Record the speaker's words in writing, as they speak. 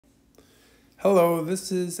Hello,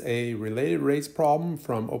 this is a related rates problem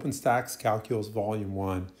from Openstax Calculus Volume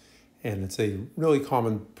 1, and it's a really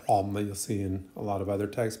common problem that you'll see in a lot of other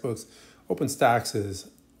textbooks. Openstax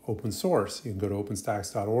is open source. You can go to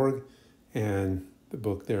openstax.org, and the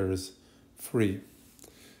book there is free,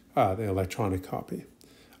 the electronic copy.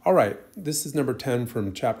 All right, this is number 10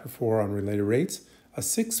 from Chapter 4 on related rates. A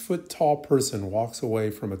 6-foot tall person walks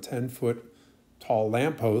away from a 10-foot tall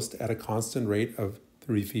lamppost at a constant rate of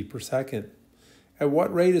 3 feet per second. At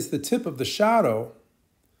what rate is the tip of the shadow?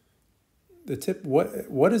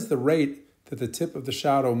 What is the rate that the tip of the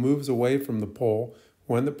shadow moves away from the pole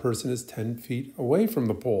when the person is 10 feet away from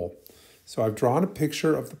the pole? So I've drawn a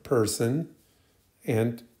picture of the person,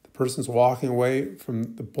 and the person's walking away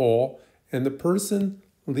from the pole, and the person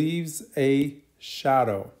leaves a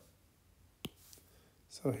shadow.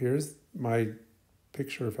 So here's my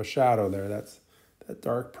picture of a shadow there. That's that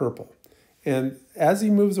dark purple. And as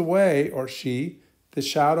he moves away, or she, the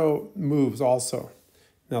shadow moves also.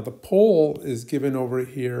 Now the pole is given over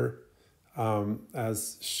here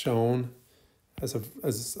as shown as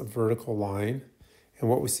a vertical line. And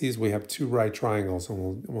what we see is we have two right triangles,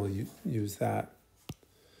 and we'll use that.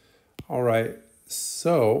 All right,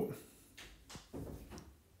 so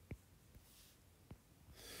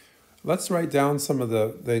let's write down some of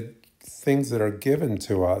the things that are given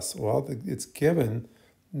to us. Well, it's given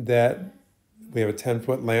that we have a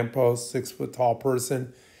 10-foot lamppost, 6-foot tall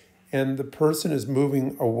person, and the person is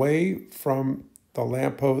moving away from the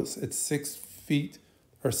lamppost at 6 feet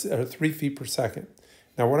or 3 feet per second.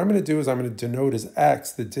 Now what I'm going to do is I'm going to denote as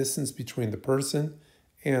x the distance between the person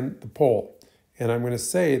and the pole. And I'm going to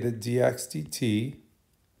say that dx dt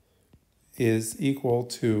is equal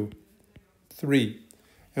to 3.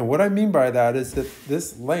 And what I mean by that is that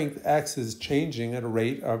this length x is changing at a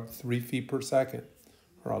rate of 3 feet per second.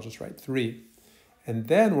 Or I'll just write 3. And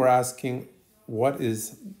then we're asking what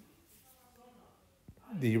is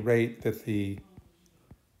the rate that the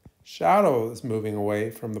shadow is moving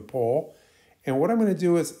away from the pole. And what I'm going to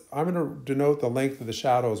do is I'm going to denote the length of the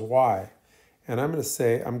shadow as y. And I'm going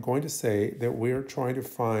to say that we're trying to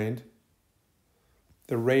find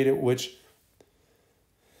the rate at which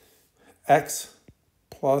x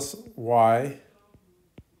plus y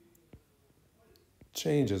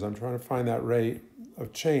changes. I'm trying to find that rate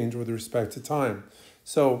of change with respect to time.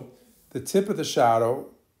 So the tip of the shadow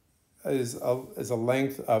is a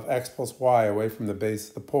length of x plus y away from the base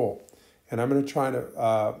of the pole. And I'm going to try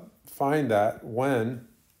to find that when,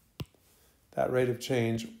 that rate of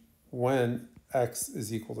change when x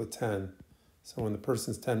is equal to 10. So when the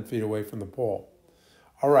person's 10 feet away from the pole.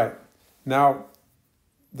 All right, now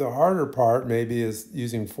the harder part maybe is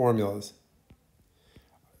using formulas.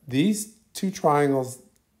 These two triangles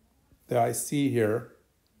that I see here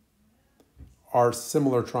are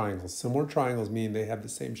similar triangles. Similar triangles mean they have the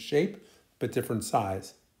same shape but different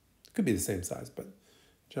size. It could be the same size, but in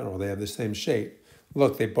general they have the same shape.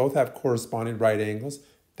 Look, they both have corresponding right angles.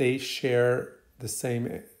 They share the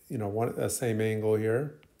same, same angle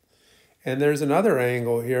here. And there's another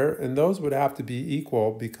angle here, and those would have to be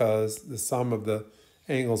equal because the sum of the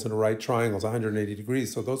angles in a right triangle is 180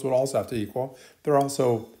 degrees. So those would also have to equal. They're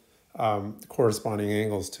also corresponding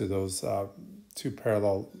angles to those two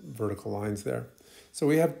parallel vertical lines there. So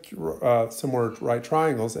we have similar right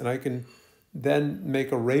triangles, and I can then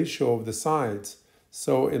make a ratio of the sides.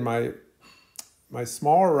 So in my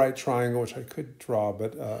smaller right triangle, which I could draw,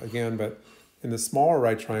 but in the smaller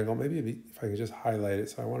right triangle, maybe if I can just highlight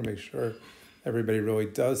it. So I want to make sure everybody really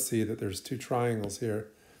does see that there's two triangles here.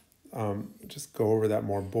 Just go over that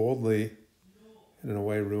more boldly, and in a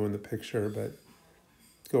way ruin the picture, but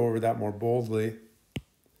go over that more boldly.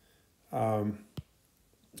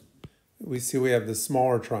 We see we have the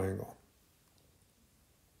smaller triangle.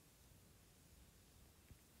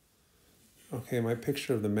 Okay, my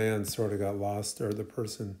picture of the man sort of got lost, or the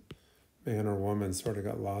person, man or woman, sort of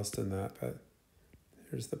got lost in that, but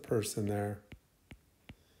here's the person there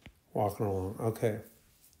walking along. Okay.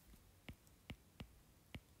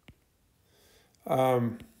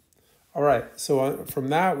 All right, so from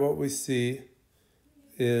that, what we see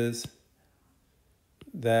is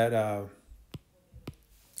that,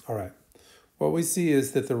 what we see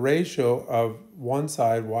is that the ratio of one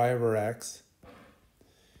side, y over x,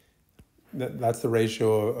 that's the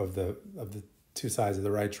ratio of the two sides of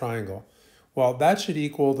the right triangle. Well, that should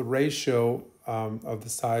equal the ratio of the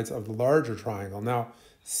sides of the larger triangle. Now,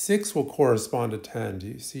 6 will correspond to 10. Do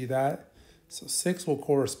you see that? So 6 will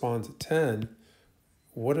correspond to 10.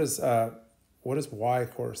 What does y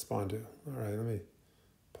correspond to? All right, let me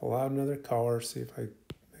pull out another color, see if I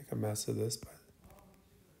make a mess of this. But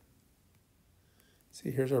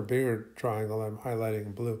See, here's our bigger triangle I'm highlighting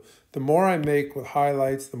in blue. The more I make with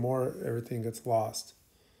highlights, the more everything gets lost.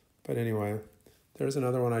 But anyway, there's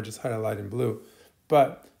another one I just highlighted in blue.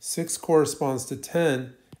 But 6 corresponds to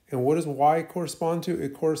 10. And what does y correspond to?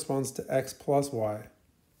 It corresponds to x plus y.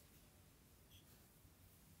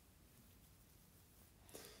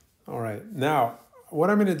 All right, now what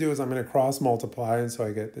I'm going to do is I'm going to cross multiply, and so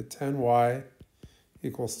I get the 10y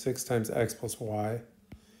equals 6 times x plus y.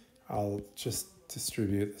 I'll just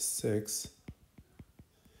distribute the 6.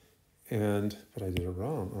 But I did it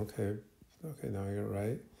wrong. Okay, now I get it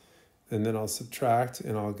right. And then I'll subtract,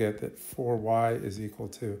 and I'll get that 4y is equal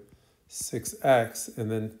to 6x. And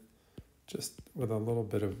then just with a little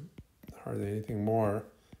bit of hardly anything more,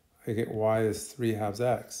 I get y is 3/2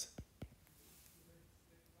 x.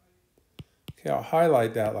 Okay, I'll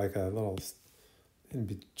highlight that like a little in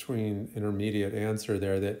between intermediate answer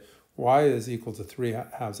there, that y is equal to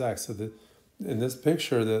 3/2 x. So that in this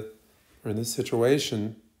picture, or in this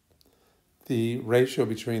situation, the ratio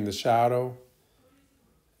between the shadow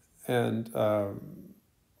and well,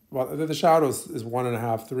 the shadow is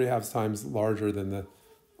 1.5, 3/2 times larger than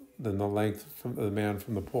the length from the man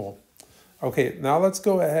from the pool. Okay, now let's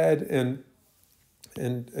go ahead and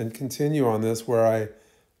continue on this, where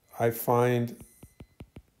I find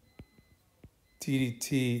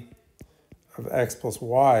dt of x plus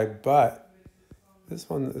y, but this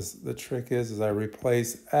one is, the trick is I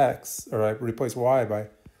replace y by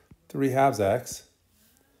 3/2 x.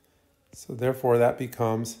 So therefore that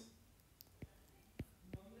becomes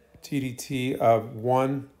dt of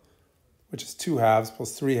 1, which is 2/2,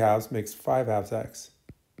 plus 3/2 makes 5/2 x.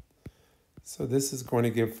 So this is going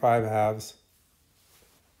to give 5/2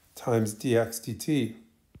 times dx dt.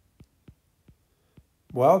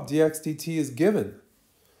 Well, dx dt is given.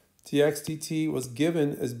 Dx dt was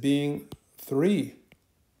given as being 3.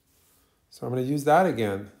 So I'm going to use that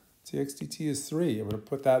again. Dx dt is 3. I'm going to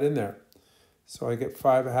put that in there. So I get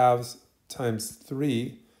 5/2 times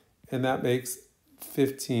 3, and that makes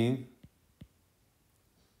 15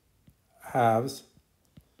 halves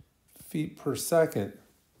feet per second.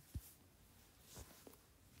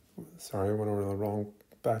 Sorry, I went over the wrong,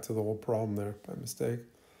 back to the old problem there by mistake.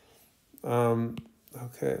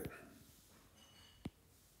 Okay.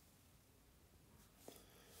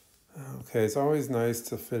 Okay, it's always nice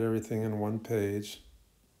to fit everything in one page.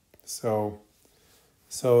 So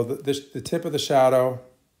the tip of the shadow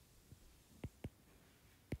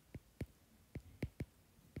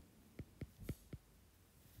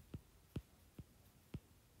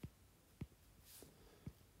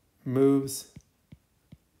moves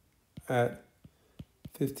at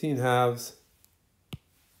 15/2.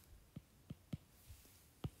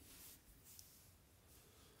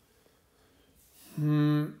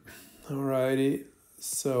 Alrighty,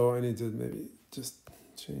 so I need to maybe just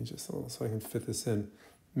change this a little so I can fit this in.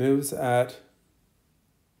 Moves at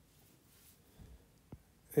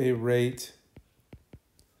a rate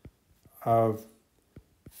of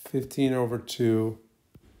 15/2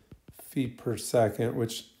 feet per second,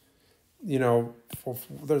 which, you know,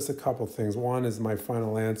 there's a couple things. One is my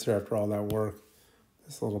final answer after all that work.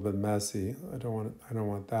 It's a little bit messy. I don't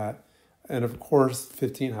want that. And of course,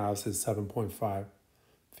 15/2 is 7.5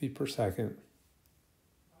 feet per second.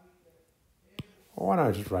 Well, why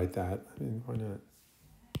not just write that? I mean, why not?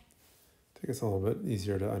 I think it's a little bit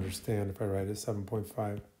easier to understand if I write it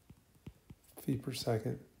 7.5 feet per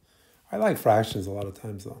second. I like fractions a lot of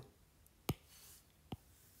times, though.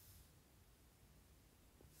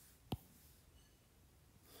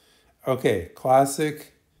 Okay,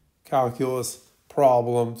 classic calculus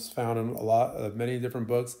problems found in many different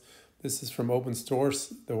books. This is from the open source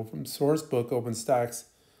book, Openstax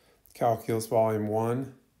Calculus Volume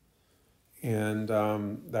 1. And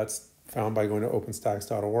that's found by going to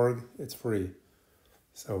openstax.org. It's free.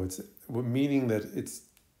 So it's meaning that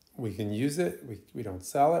we can use it. We don't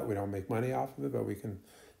sell it. We don't make money off of it, but we can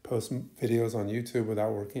post videos on YouTube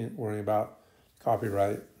without worrying about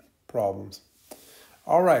copyright problems.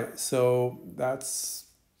 All right, so that's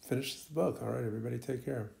finishes the book. All right, everybody take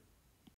care.